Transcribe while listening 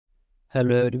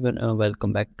Hello everyone,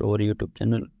 welcome back to our YouTube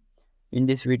channel. In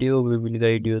this video, we will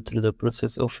guide you through the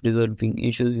process of resolving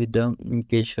issues with the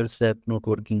Cachier's app not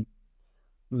working.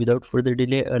 Without further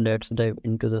delay, let's dive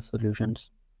into the solutions.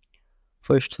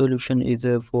 First solution is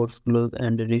a force close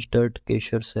and restart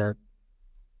Cachier's app.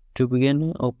 To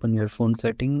begin, open your phone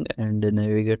setting and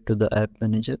navigate to the app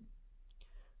manager.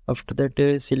 After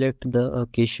that, select the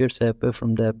Cachier's app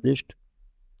from the app list.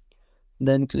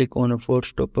 Then click on a force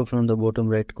stopper from the bottom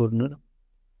right corner.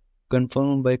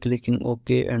 Confirm by clicking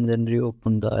OK and then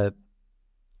reopen the app.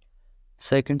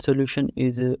 Second solution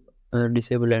is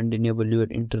disable and enable your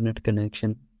internet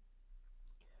connection.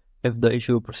 If the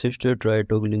issue persists, try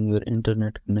toggling your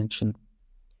internet connection.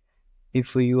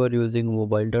 If you are using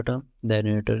mobile data,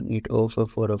 then turn it off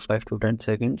for 5 to 10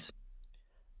 seconds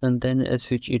and then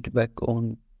switch it back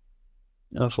on.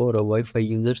 For Wi-Fi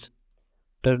users,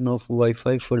 turn off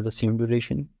Wi-Fi for the same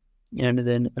duration and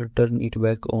then turn it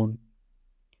back on.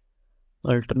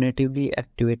 Alternatively,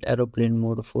 activate aeroplane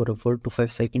mode for 4 to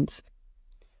 5 seconds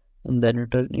and then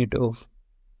turn it off.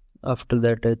 After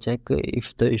that, check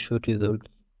if the issue resolved.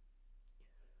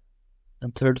 The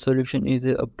third solution is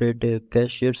update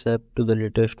Cachier's app to the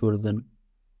latest version.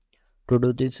 To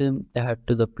do this, head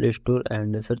to the Play Store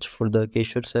and search for the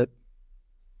Cachier's app.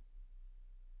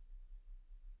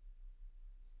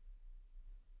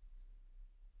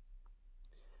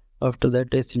 After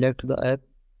that, select the app.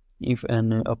 If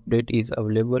an update is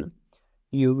available,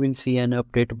 you will see an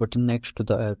update button next to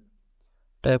the app.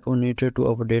 Tap on it to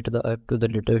update the app to the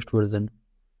latest version.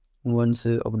 Once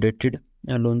updated,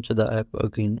 launch the app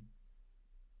again.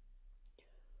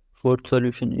 Fourth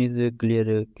solution is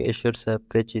clear Cachier's app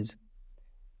caches.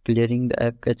 Clearing the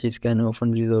app caches can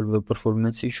often resolve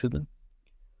performance issues.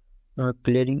 To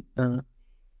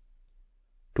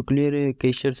clear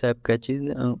Cachier's app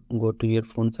caches, go to your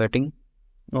phone setting,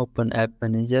 open App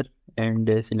Manager and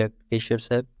select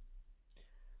Cachier's app.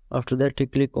 After that,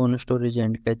 click on Storage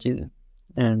and Caches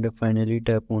and finally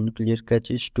tap on Clear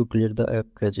Caches to clear the app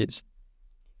caches.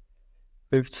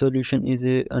 Fifth solution is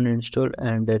uninstall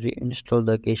and reinstall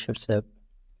the Cachier's app.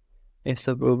 If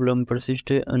the problem persists,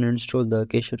 uninstall the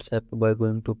Cachier's app by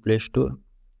going to Play Store,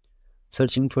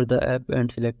 searching for the app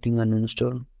and selecting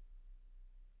uninstall.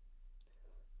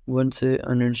 Once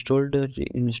uninstalled,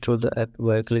 reinstall the app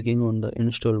by clicking on the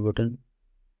install button.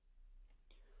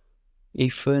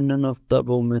 If none of the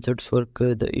above methods work,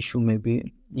 the issue may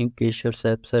be Cachier's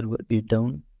app server is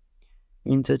down.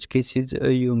 In such cases,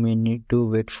 you may need to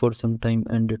wait for some time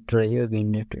and try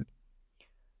again later.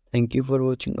 Thank you for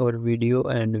watching our video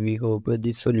and we hope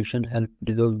this solution helped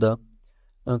resolve the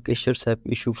Cachier's app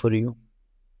issue for you.